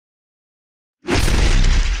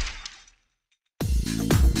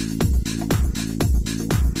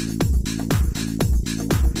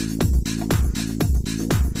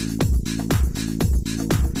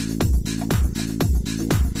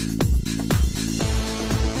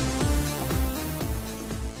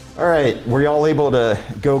All right, were you all able to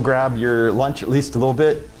go grab your lunch at least a little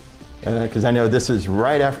bit? Because I know this is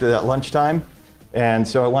right after that lunchtime. And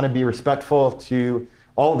so I want to be respectful to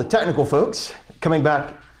all the technical folks coming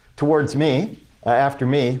back towards me, after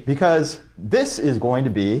me, because this is going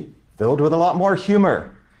to be filled with a lot more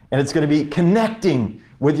humor. And it's going to be connecting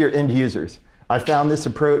with your end users. I found this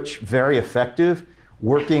approach very effective,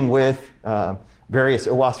 working with various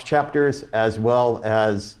OWASP chapters, as well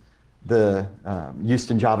as the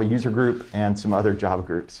Houston Java user group and some other Java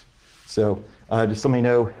groups. So just let me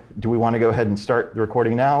know, do we want to go ahead and start the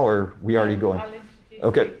recording now, or are we already going?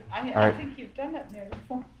 Okay. I think you've done it there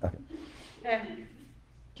before. Okay.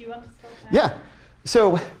 Do you want to start now? Yeah.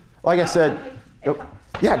 So, like I said,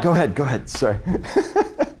 yeah, go ahead. Sorry.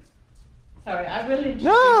 Sorry, I will introduce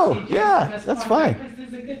No, you. yeah, that's fine. Because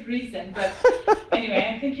there's a good reason. But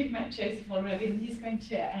anyway, I think you've met Joseph already, and he's going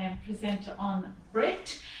to present on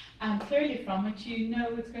Brit. And clearly from it, you know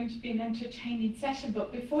it's going to be an entertaining session.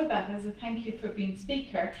 But before that, as a thank you for being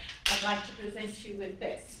speaker, I'd like to present you with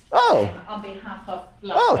this. Oh. On behalf of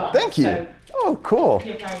LASCON. Oh, thank you. So, oh, cool.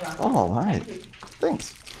 you're very welcome. All right.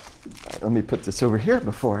 Thanks. All right, let me put this over here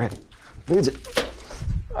before I lose it.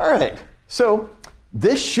 All right. So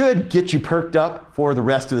this should get you perked up for the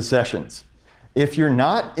rest of the sessions. If you're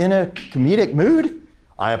not in a comedic mood,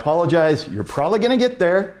 I apologize. You're probably going to get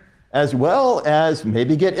there, as well as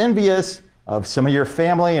maybe get envious of some of your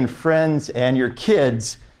family and friends and your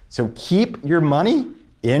kids. So keep your money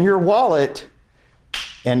in your wallet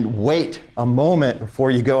and wait a moment before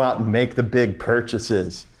you go out and make the big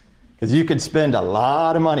purchases, because you could spend a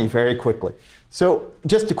lot of money very quickly. So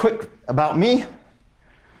just a quick about me.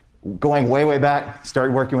 Going way back,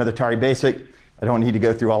 started working with Atari Basic. I don't need to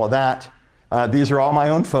go through all of that. These are all my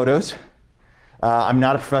own photos. I'm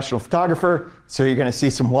not a professional photographer, so you're going to see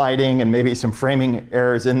some lighting and maybe some framing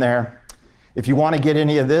errors in there. If you want to get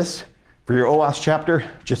any of this for your OWASP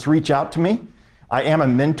chapter, just reach out to me. I am a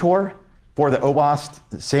mentor for the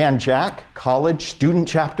OWASP San Jac College student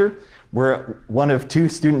chapter. We're one of 2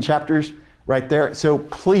 student chapters right there. So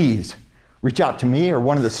please reach out to me or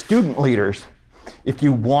one of the student leaders if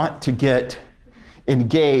you want to get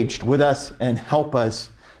engaged with us and help us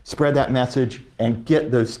spread that message and get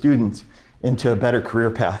those students into a better career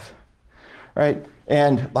path, right?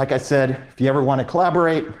 And like I said, if you ever want to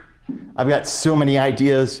collaborate, I've got so many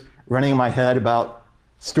ideas running in my head about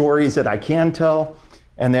stories that I can tell.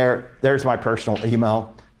 And there's my personal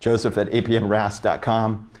email,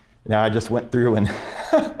 joseph@apmras.com. Now I just went through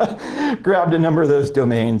and grabbed a number of those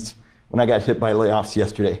domains when I got hit by layoffs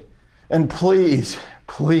yesterday. And please,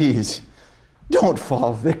 don't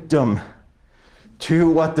fall victim to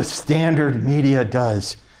what the standard media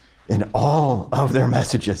does in all of their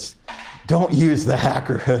messages. Don't use the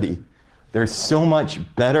hacker hoodie. There's so much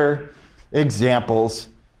better examples.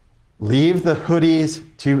 Leave the hoodies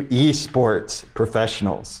to esports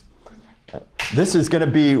professionals. This is going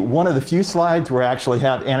to be one of the few slides where I actually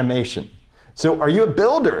have animation. So are you a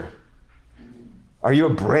builder? Are you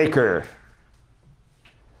a breaker?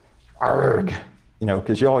 Arg,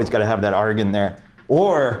 because you always got to have that arg in there.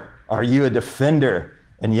 Or are you a defender?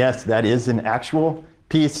 And yes, that is an actual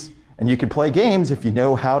piece, and you can play games if you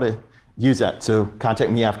know how to use that. So contact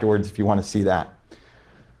me afterwards if you want to see that.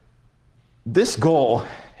 This goal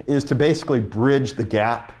is to basically bridge the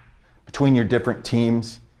gap between your different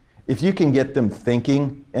teams. If you can get them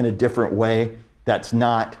thinking in a different way that's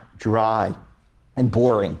not dry and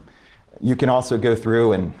boring, you can also go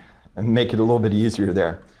through and make it a little bit easier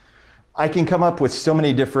there. I can come up with so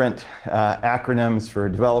many different acronyms for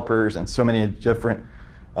developers and so many different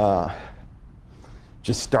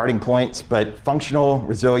just starting points, but functional,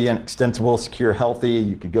 resilient, extensible, secure, healthy.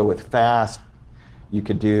 You could go with fast. You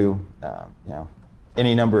could do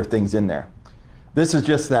any number of things in there. This is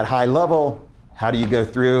just that high level. How do you go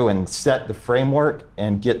through and set the framework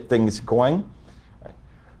and get things going?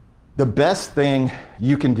 The best thing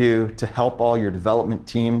you can do to help all your development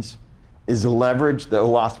teams is leverage the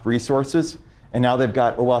OWASP resources. And now they've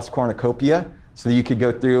got OWASP Cornucopia, so you could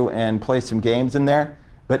go through and play some games in there.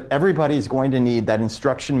 But everybody's going to need that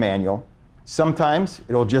instruction manual. Sometimes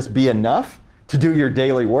it'll just be enough to do your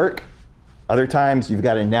daily work. Other times you've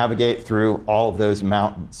got to navigate through all of those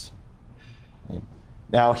mountains.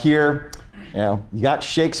 Now here, you got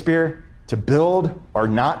Shakespeare. To build or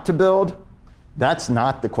not to build, that's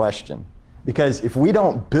not the question. Because if we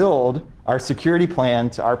don't build our security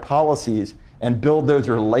plans, our policies, and build those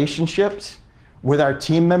relationships with our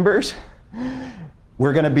team members,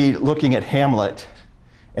 we're going to be looking at Hamlet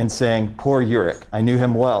and saying, poor Yorick, I knew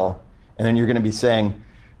him well. And then you're going to be saying,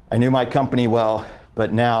 I knew my company well,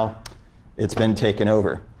 but now it's been taken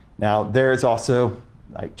over. Now, there's also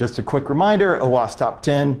like just a quick reminder, OWASP top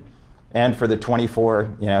 10, and for the 24,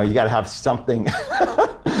 you got to have something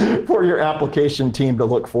for your application team to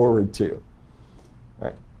look forward to.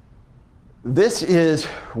 Right. This is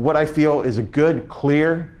what I feel is a good,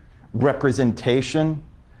 clear representation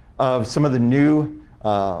of some of the new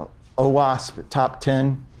OWASP top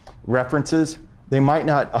 10 references. They might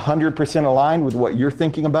not 100% align with what you're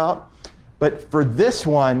thinking about, but for this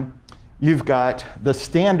one, you've got the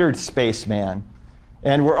standard spaceman.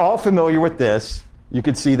 And we're all familiar with this. You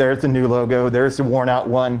can see there's the new logo, there's the worn out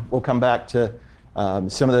one. We'll come back to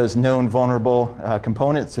some of those known vulnerable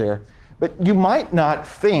components there. But you might not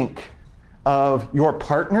think of your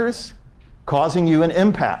partners causing you an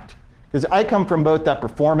impact. Because I come from both that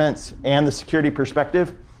performance and the security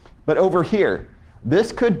perspective. But over here,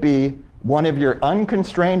 this could be one of your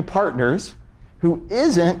unconstrained partners who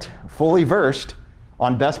isn't fully versed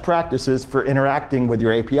on best practices for interacting with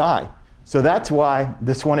your API. So that's why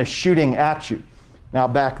this one is shooting at you. Now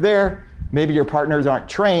back there, maybe your partners aren't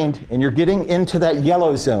trained and you're getting into that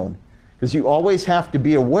yellow zone, because you always have to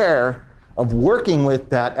be aware of working with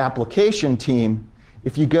that application team.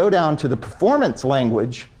 If you go down to the performance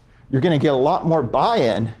language, you're going to get a lot more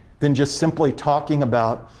buy-in than just simply talking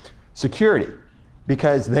about security,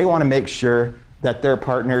 because they want to make sure that their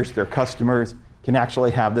partners, their customers, can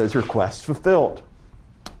actually have those requests fulfilled.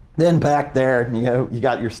 Then back there, you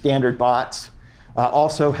got your standard bots.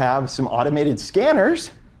 Also have some automated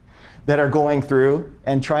scanners that are going through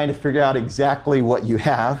and trying to figure out exactly what you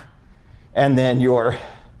have. And then your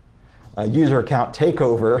user account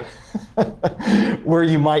takeover, where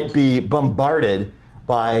you might be bombarded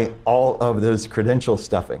by all of those credential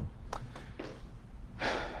stuffing.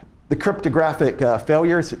 The cryptographic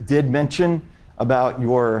failures did mention about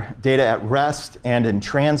your data at rest and in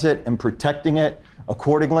transit and protecting it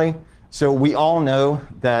accordingly. So we all know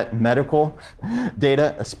that medical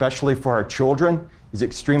data, especially for our children, is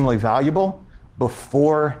extremely valuable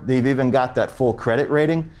before they've even got that full credit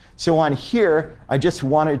rating. So on here, I just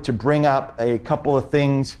wanted to bring up a couple of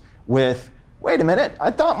things with, wait a minute,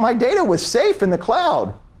 I thought my data was safe in the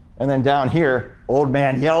cloud. And then down here, old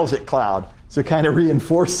man yells at cloud. So kind of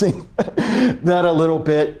reinforcing that a little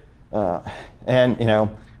bit.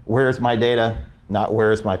 And where's my data, not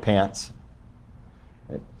where's my pants.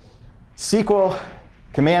 SQL,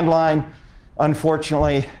 command line,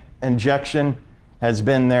 unfortunately, injection has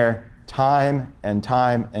been there time and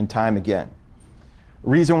time and time again.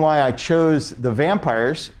 Reason why I chose the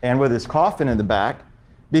vampires and with his coffin in the back,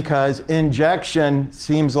 because injection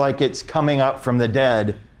seems like it's coming up from the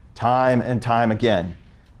dead time and time again.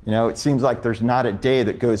 It seems like there's not a day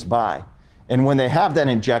that goes by. And when they have that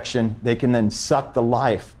injection, they can then suck the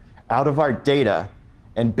life out of our data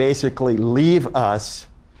and basically leave us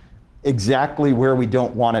exactly where we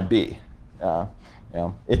don't want to be.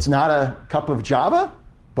 It's not a cup of Java,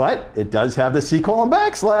 but it does have the SQL and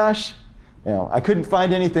backslash. I couldn't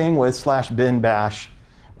find anything with /bin bash,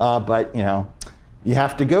 but you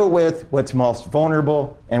have to go with what's most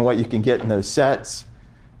vulnerable and what you can get in those sets.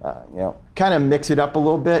 Kind of mix it up a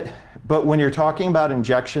little bit. But when you're talking about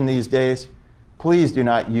injection these days, please do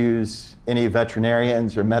not use any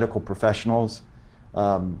veterinarians or medical professionals,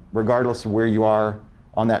 regardless of where you are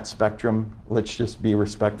on that spectrum. Let's just be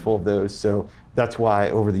respectful of those. So that's why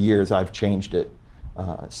over the years I've changed it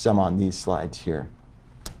some on these slides here.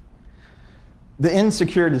 The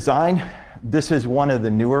insecure design, this is one of the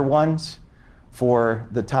newer ones for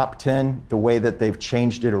the top 10, the way that they've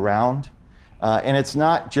changed it around. And it's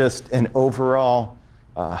not just an overall,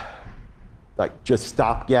 just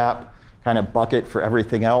stopgap kind of bucket for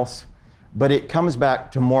everything else, but it comes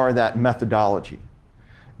back to more of that methodology.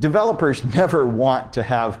 Developers never want to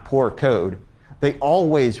have poor code. They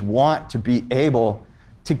always want to be able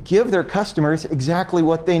to give their customers exactly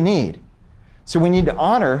what they need. So we need to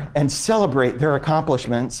honor and celebrate their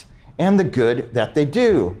accomplishments and the good that they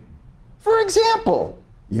do. For example,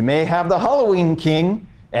 you may have the Halloween king,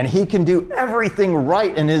 and he can do everything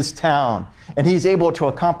right in his town, and he's able to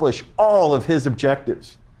accomplish all of his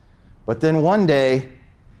objectives. But then one day,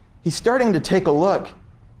 he's starting to take a look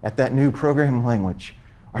at that new programming language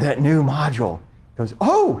or that new module. He goes,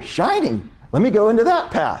 oh, shiny, let me go into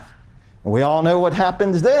that path. And we all know what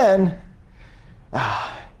happens then.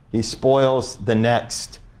 He spoils the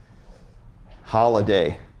next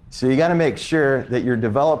holiday. So you got to make sure that your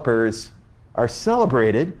developers are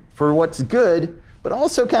celebrated for what's good, but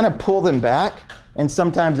also kind of pull them back. And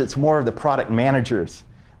sometimes it's more of the product managers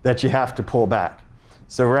that you have to pull back.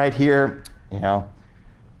 So right here,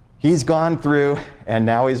 he's gone through and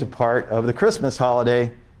now he's a part of the Christmas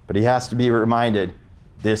holiday, but he has to be reminded,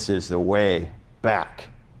 this is the way back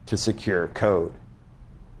to secure code.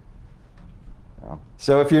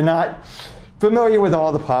 So if you're not familiar with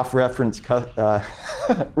all the POF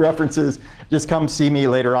references, just come see me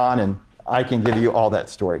later on and I can give you all that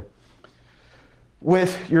story.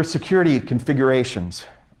 With your security configurations,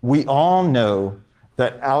 we all know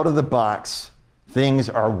that out of the box, things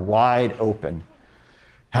are wide open.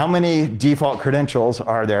 How many default credentials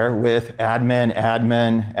are there with admin,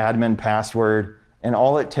 admin password, and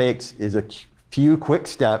all it takes is a few quick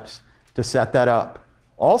steps to set that up.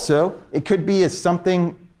 Also, it could be as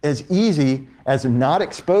something as easy as not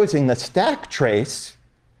exposing the stack trace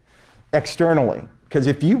externally. Because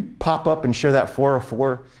if you pop up and show that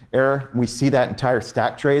 404 error, we see that entire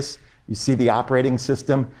stack trace, you see the operating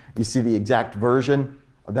system, you see the exact version,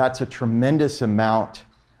 that's a tremendous amount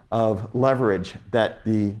of leverage that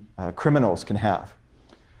the criminals can have.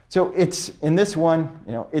 So it's, in this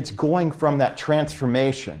one, it's going from that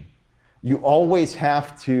transformation. You always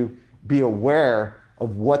have to be aware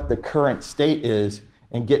of what the current state is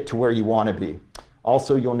and get to where you want to be.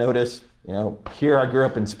 Also, you'll notice, here I grew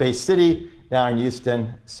up in Space City, down in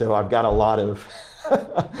Houston, so I've got a lot of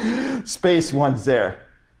space ones there.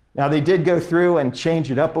 Now, they did go through and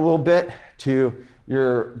change it up a little bit to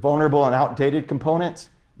your vulnerable and outdated components.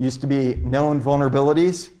 Used to be known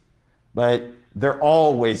vulnerabilities, but they're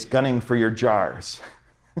always gunning for your jars.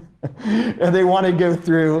 And they want to go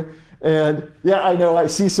through, and yeah, I know I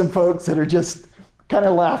see some folks that are just kind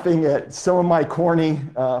of laughing at some of my corny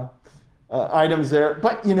items there.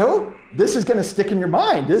 But this is going to stick in your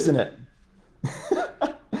mind, isn't it?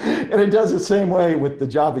 And it does the same way with the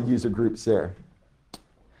Java user groups there.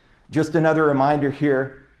 Just another reminder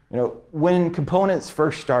here, when components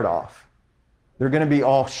first start off, they're going to be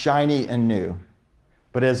all shiny and new.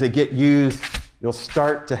 But as they get used, you'll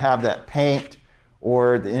start to have that paint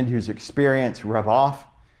or the end user experience rub off.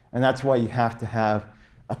 And that's why you have to have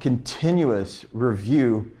a continuous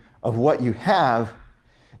review of what you have.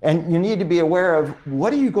 And you need to be aware of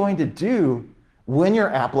what are you going to do when your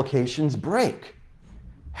applications break?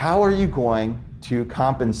 How are you going to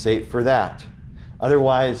compensate for that?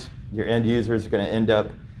 Otherwise, your end users are going to end up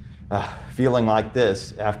feeling like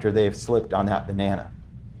this after they've slipped on that banana.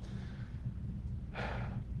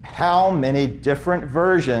 How many different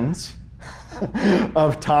versions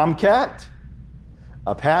of Tomcat,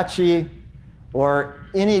 Apache, or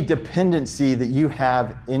any dependency that you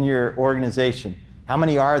have in your organization? How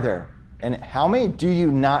many are there? And how many do you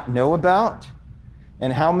not know about?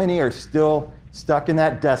 And how many are still stuck in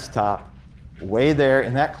that desktop, way there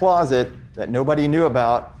in that closet that nobody knew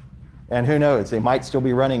about? And who knows, they might still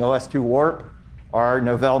be running OS2 Warp or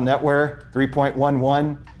Novell NetWare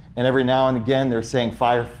 3.11, and every now and again they're saying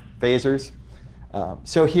fire phasers.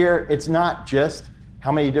 So here, it's not just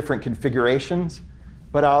how many different configurations,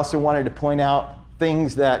 but I also wanted to point out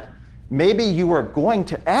things that maybe you were going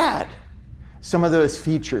to add some of those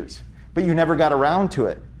features, but you never got around to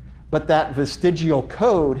it. But that vestigial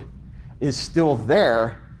code is still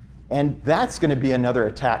there, and that's going to be another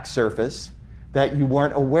attack surface that you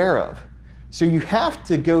weren't aware of. So you have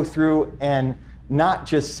to go through and not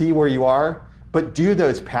just see where you are, but do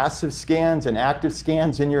those passive scans and active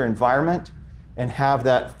scans in your environment and have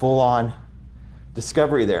that full-on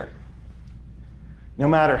discovery there. No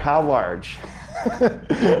matter how large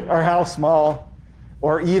or how small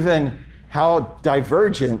or even how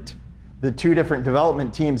divergent the two different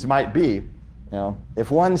development teams might be.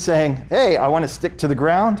 If one's saying, hey, I want to stick to the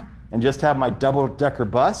ground and just have my double-decker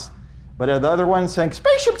bus, but the other one's saying,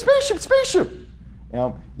 spaceship, spaceship, spaceship.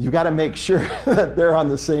 You got to make sure that they're on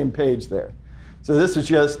the same page there. So this is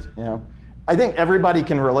just, I think everybody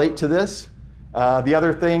can relate to this. The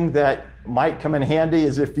other thing that might come in handy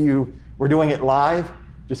is if you were doing it live,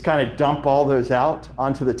 just kind of dump all those out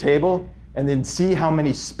onto the table and then see how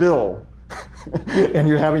many spill and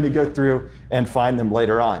you're having to go through and find them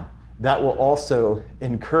later on. That will also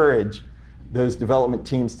encourage those development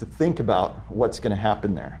teams to think about what's going to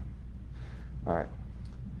happen there. All right.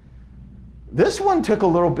 This one took a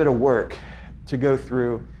little bit of work to go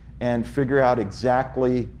through and figure out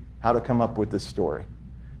exactly how to come up with this story.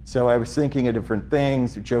 So I was thinking of different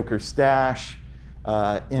things, Joker stash,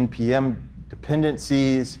 NPM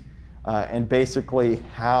dependencies, and basically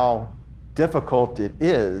how difficult it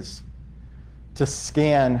is to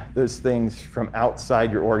scan those things from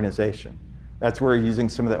outside your organization. That's where you're using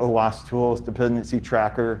some of the OWASP tools, dependency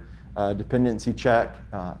tracker, dependency check,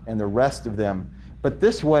 and the rest of them. But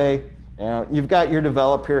this way, you've got your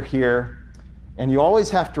developer here, and you always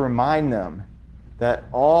have to remind them that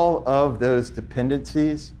all of those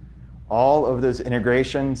dependencies, all of those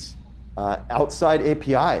integrations, outside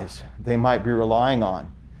APIs they might be relying on,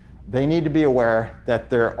 they need to be aware that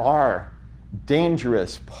there are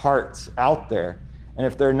dangerous parts out there. And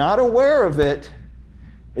if they're not aware of it,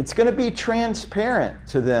 it's going to be transparent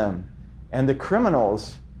to them. And the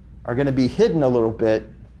criminals are going to be hidden a little bit,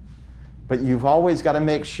 but you've always got to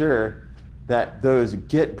make sure that those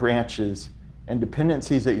Git branches and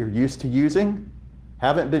dependencies that you're used to using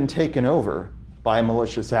haven't been taken over by a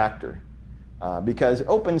malicious actor. Because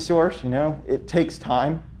open source, it takes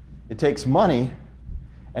time, it takes money,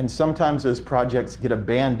 and sometimes those projects get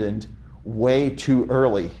abandoned way too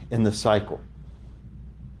early in the cycle.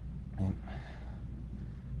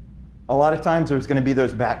 A lot of times there's going to be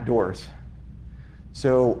those back doors.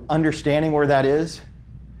 So understanding where that is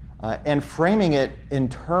and framing it in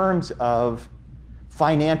terms of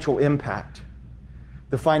financial impact.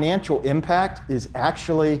 The financial impact is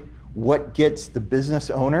actually what gets the business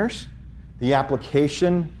owners, the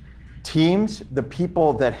application teams, the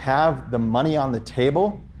people that have the money on the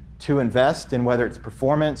table to invest in whether it's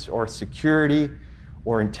performance or security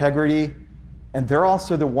or integrity. And they're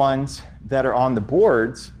also the ones that are on the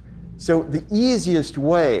boards. So the easiest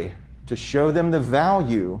way to show them the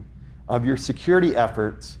value of your security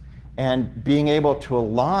efforts and being able to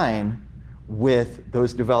align with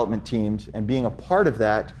those development teams and being a part of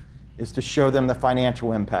that is to show them the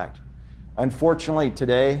financial impact. Unfortunately,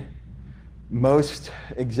 today, most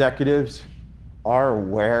executives are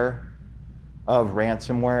aware of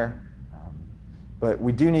ransomware, but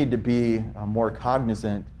we do need to be more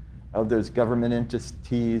cognizant of those government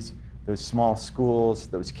entities, those small schools,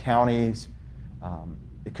 those counties.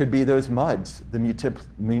 It could be those MUDs, the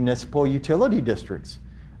municipal utility districts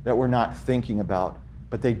that we're not thinking about,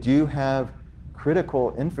 but they do have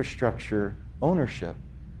critical infrastructure ownership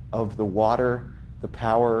of the water, the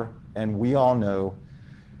power, and we all know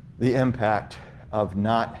the impact of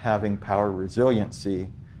not having power resiliency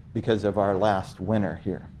because of our last winter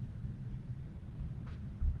here.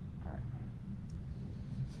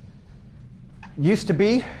 Used to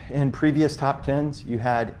be, in previous top 10s, you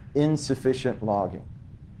had insufficient logging.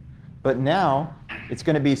 But now, it's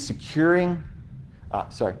going to be security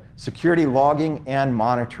logging and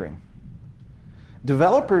monitoring.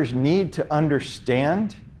 Developers need to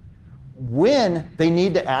understand when they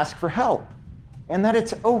need to ask for help, and that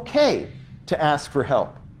it's okay to ask for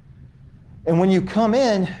help. And when you come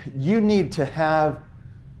in, you need to have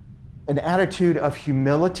an attitude of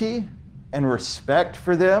humility and respect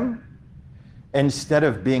for them, instead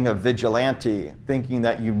of being a vigilante, thinking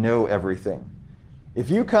that you know everything. If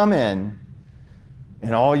you come in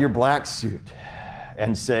all your black suit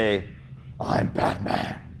and say, I'm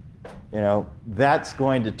Batman, that's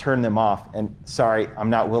going to turn them off. And sorry, I'm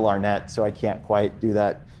not Will Arnett, so I can't quite do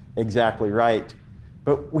that exactly right.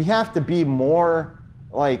 But we have to be more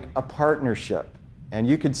like a partnership. And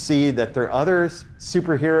you could see that there are other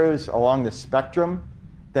superheroes along the spectrum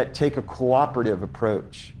that take a cooperative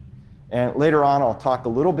approach. And later on, I'll talk a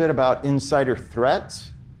little bit about insider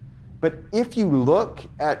threats. But if you look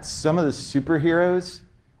at some of the superheroes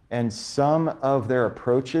and some of their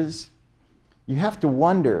approaches, you have to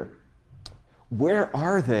wonder, where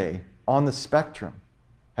are they on the spectrum?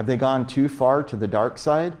 Have they gone too far to the dark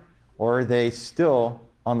side? Or are they still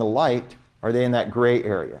on the light? Are they in that gray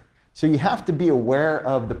area? So you have to be aware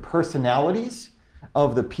of the personalities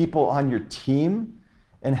of the people on your team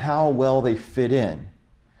and how well they fit in.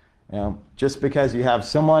 Just because you have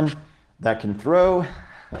someone that can throw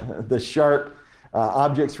the sharp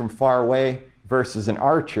objects from far away versus an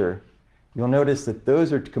archer, you'll notice that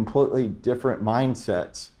those are completely different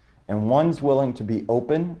mindsets. And one's willing to be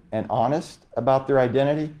open and honest about their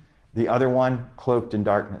identity, the other one cloaked in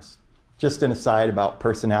darkness. Just an aside about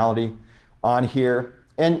personality on here.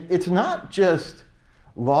 And it's not just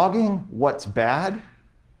logging what's bad,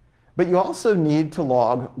 but you also need to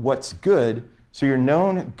log what's good, so you're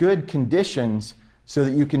known good conditions so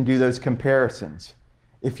that you can do those comparisons.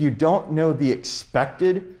 If you don't know the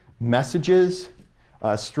expected messages,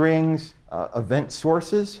 strings, event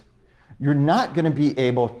sources, you're not going to be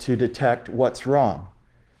able to detect what's wrong.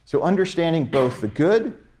 So understanding both the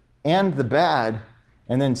good and the bad,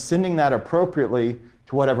 and then sending that appropriately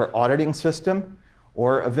to whatever auditing system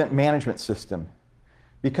or event management system.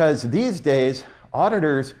 Because these days,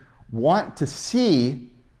 auditors want to see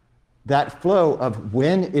that flow of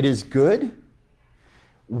when it is good,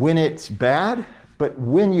 when it's bad, but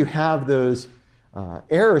when you have those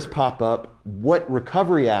errors pop up, what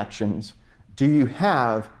recovery actions do you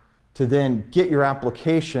have to then get your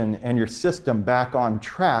application and your system back on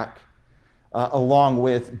track, along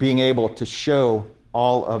with being able to show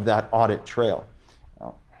all of that audit trail.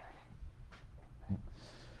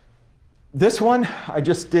 This one, I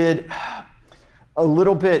just did a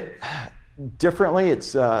little bit differently.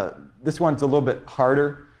 It's this one's a little bit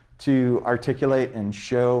harder to articulate and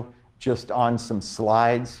show just on some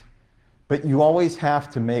slides, but you always have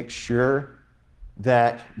to make sure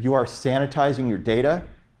that you are sanitizing your data.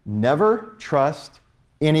 Never trust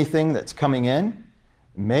anything that's coming in.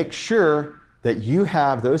 Make sure that you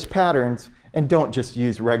have those patterns and don't just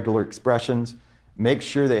use regular expressions. Make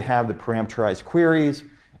sure they have the parameterized queries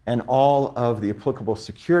and all of the applicable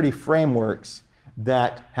security frameworks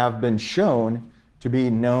that have been shown to be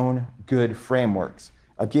known good frameworks.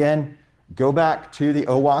 Again, go back to the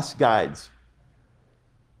OWASP guides.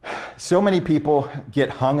 So many people get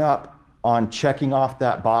hung up on checking off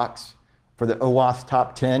that box for the OWASP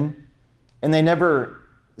top 10, and they never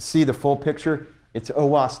see the full picture. It's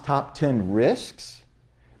OWASP top 10 risks,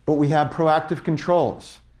 but we have proactive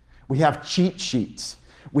controls. We have cheat sheets.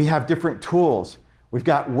 We have different tools. We've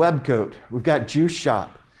got WebGoat. We've got Juice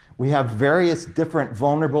Shop. We have various different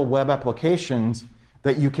vulnerable web applications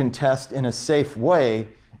that you can test in a safe way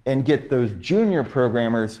and get those junior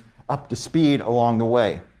programmers up to speed along the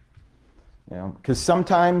way. Because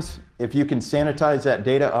sometimes if you can sanitize that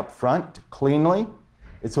data up front cleanly,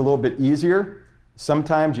 it's a little bit easier.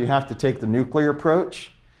 Sometimes you have to take the nuclear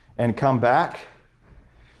approach and come back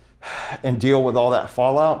and deal with all that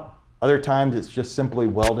fallout. Other times it's just simply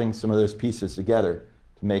welding some of those pieces together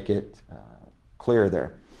to make it clear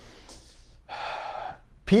there.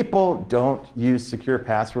 People don't use secure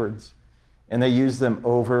passwords, and they use them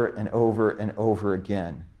over and over and over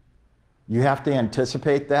again. You have to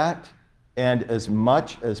anticipate that, and as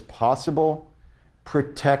much as possible,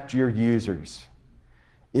 protect your users.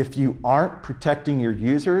 If you aren't protecting your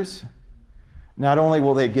users, not only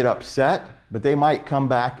will they get upset, but they might come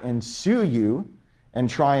back and sue you and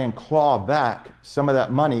try and claw back some of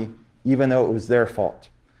that money, even though it was their fault.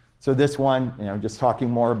 So this one, just talking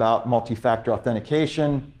more about multi-factor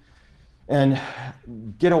authentication, and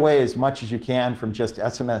get away as much as you can from just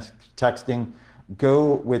SMS texting.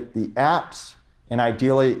 Go with the apps, and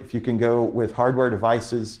ideally, if you can go with hardware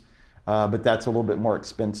devices, but that's a little bit more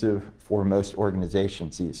expensive for most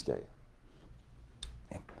organizations these days.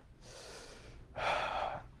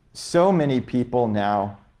 So many people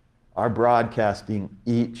now are broadcasting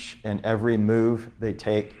each and every move they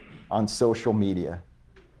take on social media.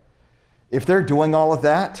 If they're doing all of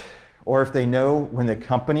that, or if they know when the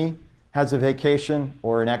company has a vacation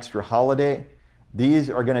or an extra holiday, these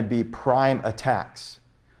are going to be prime attacks.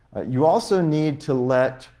 You also need to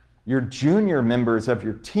let your junior members of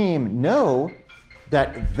your team know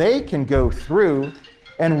that they can go through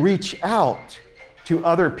and reach out to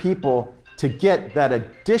other people to get that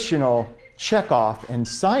additional check off and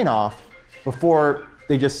sign off before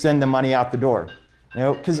they just send the money out the door.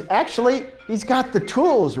 Because actually, he's got the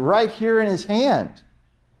tools right here in his hand.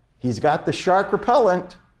 He's got the shark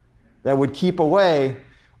repellent that would keep away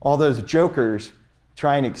all those jokers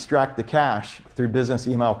trying to extract the cash through business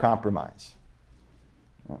email compromise.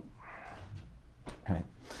 Okay.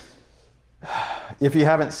 If you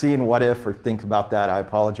haven't seen What If or think about that, I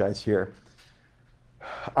apologize here.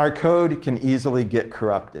 Our code can easily get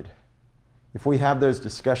corrupted. If we have those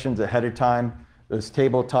discussions ahead of time, those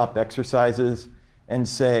tabletop exercises, and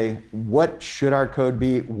say, what should our code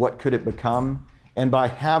be? What could it become? And by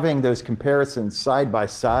having those comparisons side by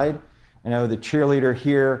side, the cheerleader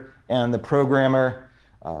here and the programmer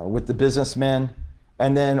with the businessman,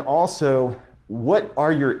 and then also, what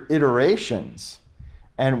are your iterations?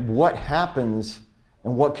 And what happens,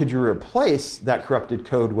 and what could you replace that corrupted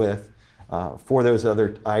code with for those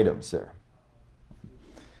other items there?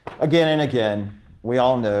 Again and again, we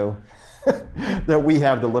all know that we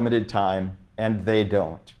have the limited time and they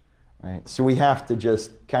don't, right? So we have to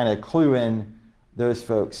just kind of clue in those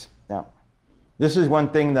folks. Now, this is one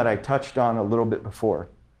thing that I touched on a little bit before,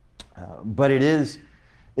 but it is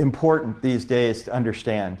important these days to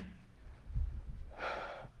understand.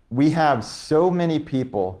 We have so many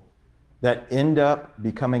people that end up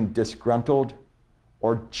becoming disgruntled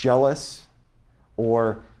or jealous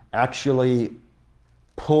or actually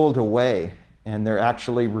pulled away, and they're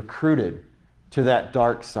actually recruited to that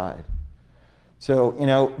dark side.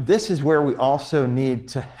 So, this is where we also need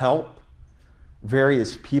to help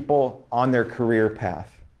various people on their career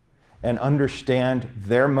path and understand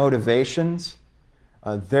their motivations,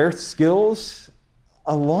 their skills,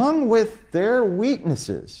 along with their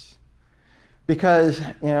weaknesses. Because,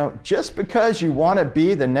 just because you want to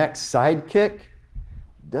be the next sidekick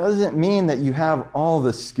doesn't mean that you have all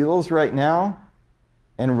the skills right now.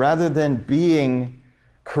 And rather than being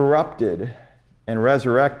corrupted and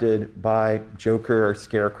resurrected by Joker or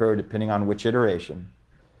Scarecrow, depending on which iteration,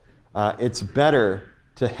 it's better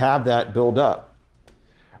to have that build up.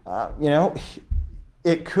 You know,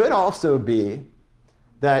 it could also be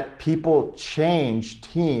that people change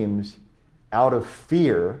teams out of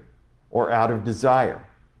fear or out of desire.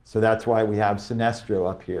 So that's why we have Sinestro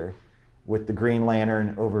up here with the Green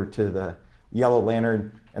Lantern over to the Yellow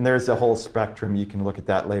Lantern, and there's a whole spectrum. You can look at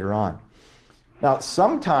that later on. Now,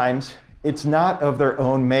 sometimes it's not of their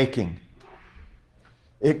own making.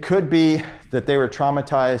 It could be that they were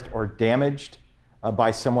traumatized or damaged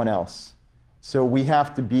by someone else. So we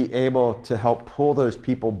have to be able to help pull those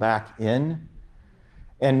people back in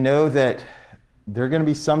and know that they're going to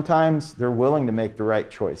be, sometimes they're willing to make the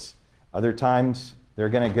right choice. Other times they're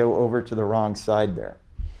going to go over to the wrong side there.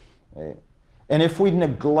 Okay? And if we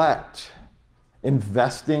neglect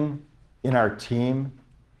investing in our team,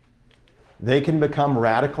 they can become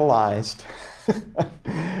radicalized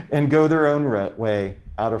and go their own way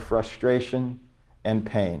out of frustration and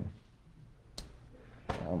pain.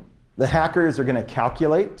 The hackers are going to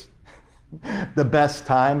calculate the best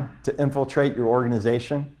time to infiltrate your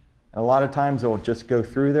organization. And a lot of times they'll just go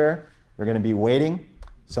through there. They're going to be waiting,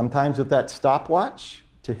 sometimes with that stopwatch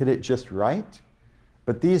to hit it just right.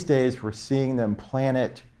 But these days we're seeing them plan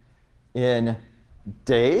it in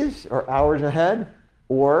days or hours ahead,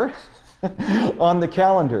 or on the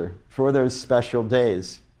calendar for those special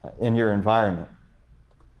days in your environment.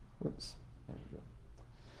 Oops.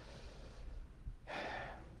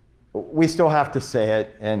 We still have to say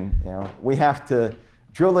it, and we have to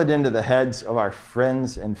drill it into the heads of our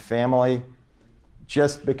friends and family.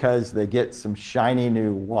 Just because they get some shiny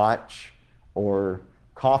new watch or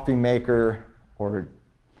coffee maker or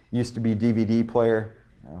used to be DVD player,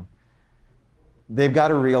 they've got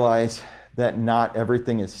to realize that not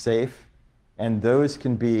everything is safe, and those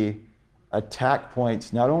can be attack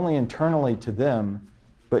points not only internally to them,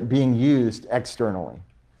 but being used externally.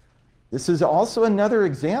 This is also another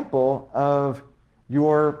example of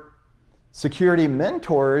your security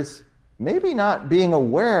mentors maybe not being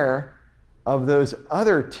aware of those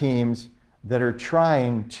other teams that are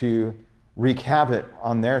trying to wreak havoc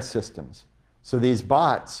on their systems. So these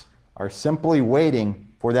bots are simply waiting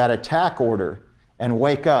for that attack order and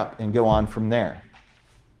wake up and go on from there.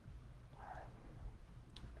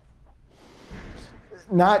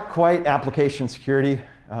 Not quite application security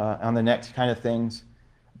on the next kind of things,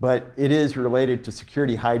 but it is related to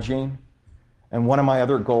security hygiene. And one of my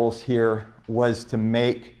other goals here was to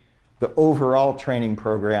make the overall training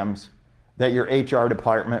programs that your HR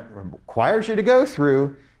department requires you to go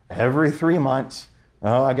through every 3 months.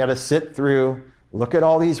 Oh, I got to sit through, look at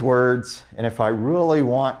all these words, and if I really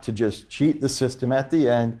want to just cheat the system at the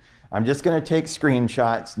end, I'm just going to take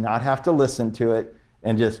screenshots, not have to listen to it,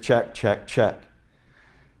 and just check, check, check.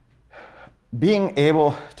 Being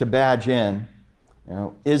able to badge in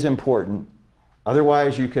is important.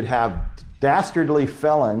 Otherwise, you could have dastardly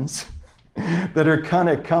felons that are going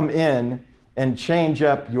to come in and change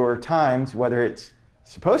up your times, whether it's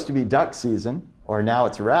supposed to be duck season, or now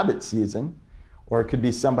it's rabbit season, or it could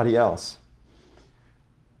be somebody else.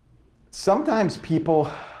 Sometimes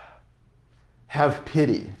people have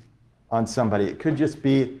pity on somebody. It could just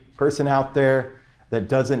be a person out there that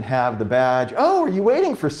doesn't have the badge. Oh, are you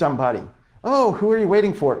waiting for somebody? Oh, who are you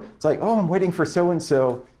waiting for? It's like, oh, I'm waiting for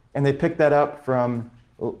so-and-so. And they pick that up from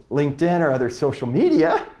LinkedIn or other social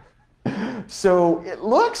media. So it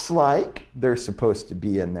looks like they're supposed to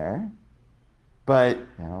be in there, but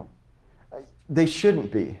they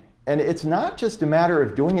shouldn't be. And it's not just a matter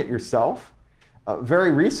of doing it yourself.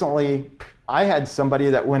 Very recently, I had somebody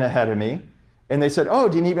that went ahead of me, and they said, oh,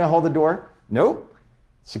 do you need me to hold the door? Nope.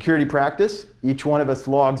 Security practice, each one of us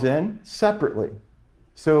logs in separately.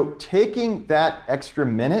 So taking that extra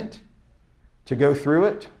minute to go through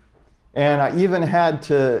it, and I even had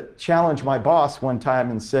to challenge my boss one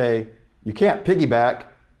time and say, you can't piggyback.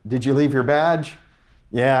 Did you leave your badge?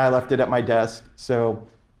 Yeah, I left it at my desk. So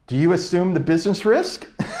do you assume the business risk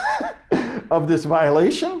of this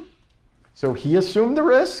violation? So he assumed the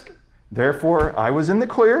risk. Therefore, I was in the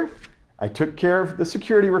clear. I took care of the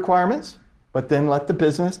security requirements, but then let the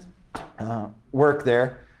business work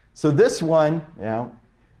there. So this one,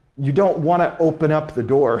 you don't want to open up the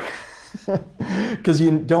door because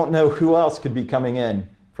you don't know who else could be coming in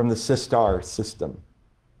from the Sistar system.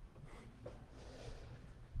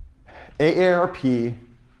 AARP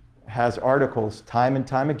has articles time and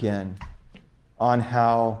time again on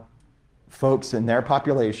how folks in their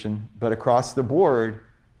population, but across the board,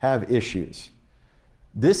 have issues.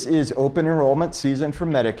 This is open enrollment season for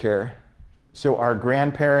Medicare, so our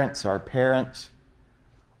grandparents, our parents,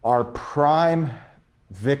 are prime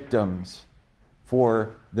victims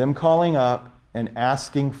for them calling up and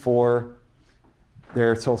asking for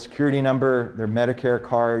their Social Security number, their Medicare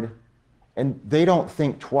card, and they don't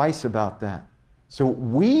think twice about that. So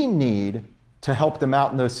we need to help them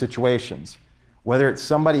out in those situations, whether it's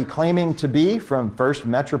somebody claiming to be from First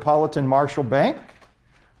Metropolitan Marshall Bank,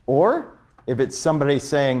 or if it's somebody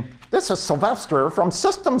saying, "This is Sylvester from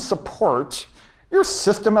System Support. Your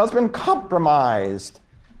system has been compromised."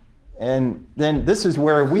 And then this is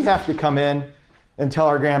where we have to come in and tell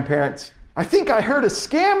our grandparents, "I think I heard a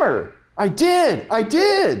scammer. I did.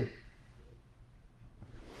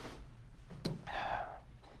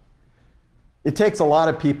 It takes a lot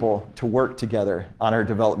of people to work together on our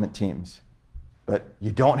development teams, but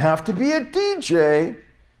you don't have to be a DJ,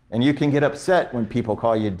 and you can get upset when people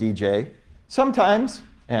call you a DJ. Sometimes,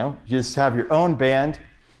 you just have your own band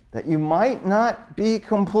that you might not be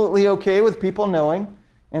completely okay with people knowing,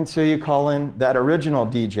 and so you call in that original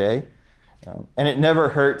DJ. And it never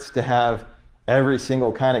hurts to have every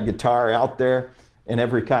single kind of guitar out there in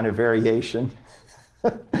every kind of variation,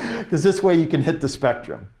 because this way you can hit the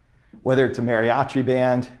spectrum, whether it's a mariachi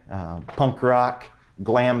band, punk rock,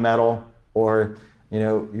 glam metal, or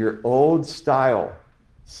your old style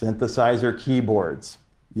synthesizer keyboards.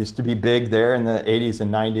 Used to be big there in the 80s and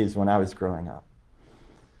 90s when I was growing up.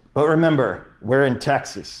 But remember, we're in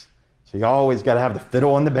Texas, so you always got to have the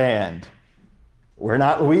fiddle in the band. We're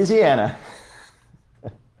not Louisiana.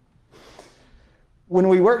 When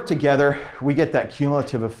we work together, we get that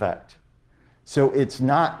cumulative effect. So it's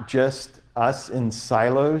not just us in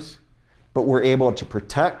silos, but we're able to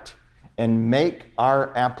protect and make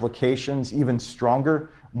our applications even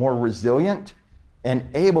stronger, more resilient, and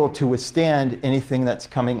able to withstand anything that's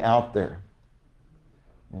coming out there.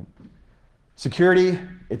 Security,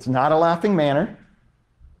 it's not a laughing matter.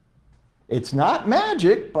 It's not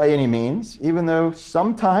magic by any means, even though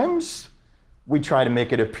sometimes we try to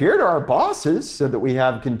make it appear to our bosses so that we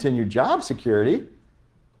have continued job security.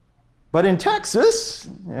 But in Texas,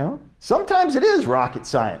 sometimes it is rocket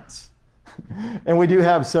science. And we do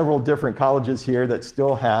have several different colleges here that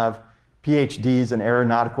still have PhDs in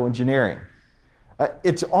aeronautical engineering.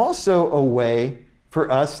 It's also a way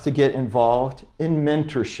for us to get involved in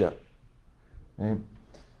mentorship. Okay?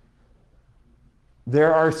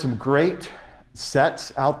 There are some great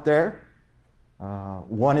sets out there.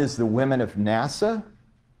 One is the Women of NASA.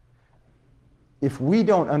 If we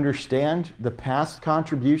don't understand the past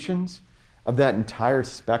contributions of that entire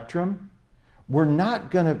spectrum, we're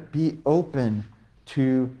not going to be open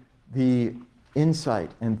to the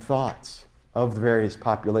insight and thoughts of the various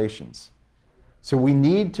populations. So we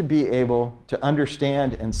need to be able to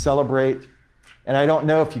understand and celebrate. And I don't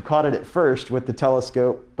know if you caught it at first with the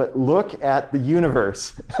telescope, but look at the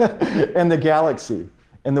universe and the galaxy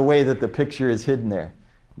and the way that the picture is hidden there.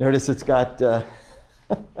 Notice it's got a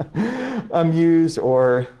muse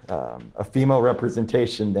or a female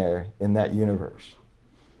representation there in that universe.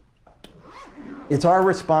 It's our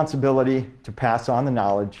responsibility to pass on the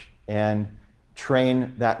knowledge and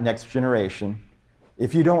train that next generation.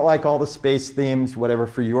 If you don't like all the space themes, whatever,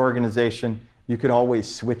 for your organization, you can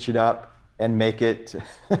always switch it up and make it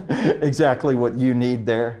exactly what you need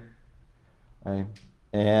there. Right?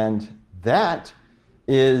 And that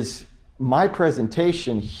is my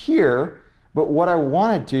presentation here, but what I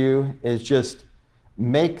want to do is just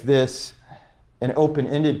make this an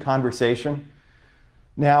open-ended conversation.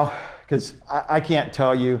 Now, because I can't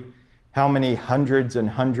tell you how many hundreds and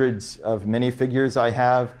hundreds of minifigures I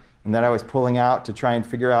have and that I was pulling out to try and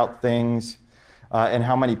figure out things, and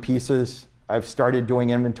how many pieces I've started doing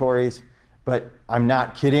inventories. But I'm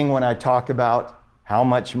not kidding when I talk about how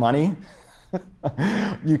much money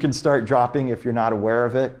you can start dropping if you're not aware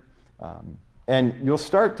of it. And you'll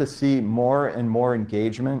start to see more and more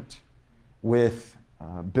engagement with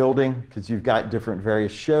building, because you've got different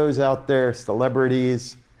various shows out there,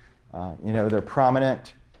 celebrities, they're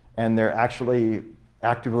prominent, and they're actually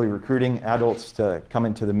actively recruiting adults to come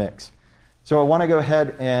into the mix. So I want to go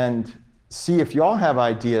ahead and see if y'all have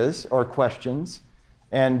ideas or questions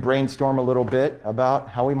and brainstorm a little bit about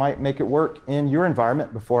how we might make it work in your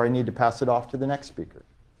environment before I need to pass it off to the next speaker.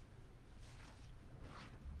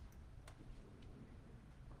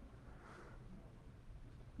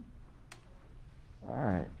 All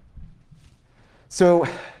right. So,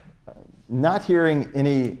 not hearing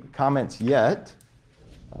any comments yet.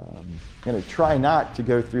 I'm going to try not to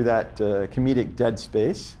go through that comedic dead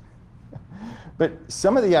space. But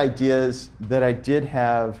some of the ideas that I did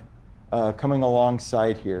have coming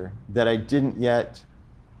alongside here that I didn't yet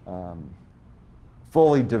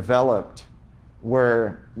fully developed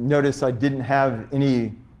were, notice I didn't have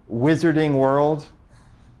any Wizarding World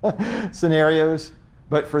scenarios,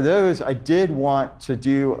 but for those I did want to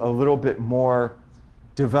do a little bit more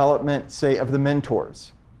development, say, of the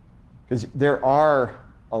mentors. Because there are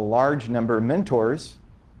a large number of mentors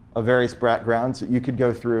of various backgrounds that you could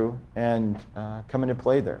go through and come into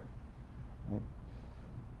play there.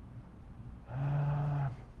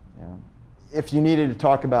 If you needed to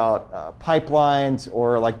talk about pipelines,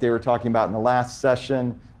 or like they were talking about in the last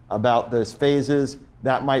session about those phases,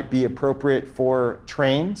 that might be appropriate for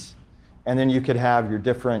trains. And then you could have your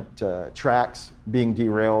different tracks being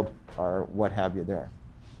derailed or what have you there.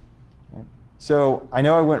 Okay. So I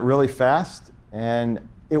know I went really fast, and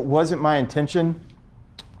it wasn't my intention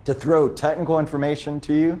to throw technical information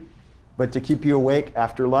to you, but to keep you awake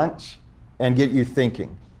after lunch and get you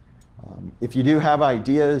thinking. If you do have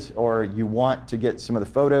ideas, or you want to get some of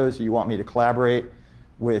the photos, you want me to collaborate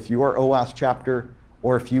with your OWASP chapter,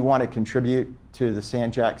 or if you want to contribute to the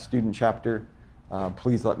Sanjak student chapter,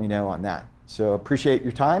 please let me know on that. So appreciate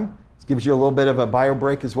your time. This gives you a little bit of a bio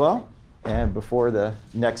break as well, and before the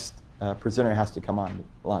next presenter has to come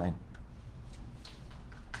online.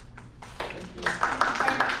 Thank you.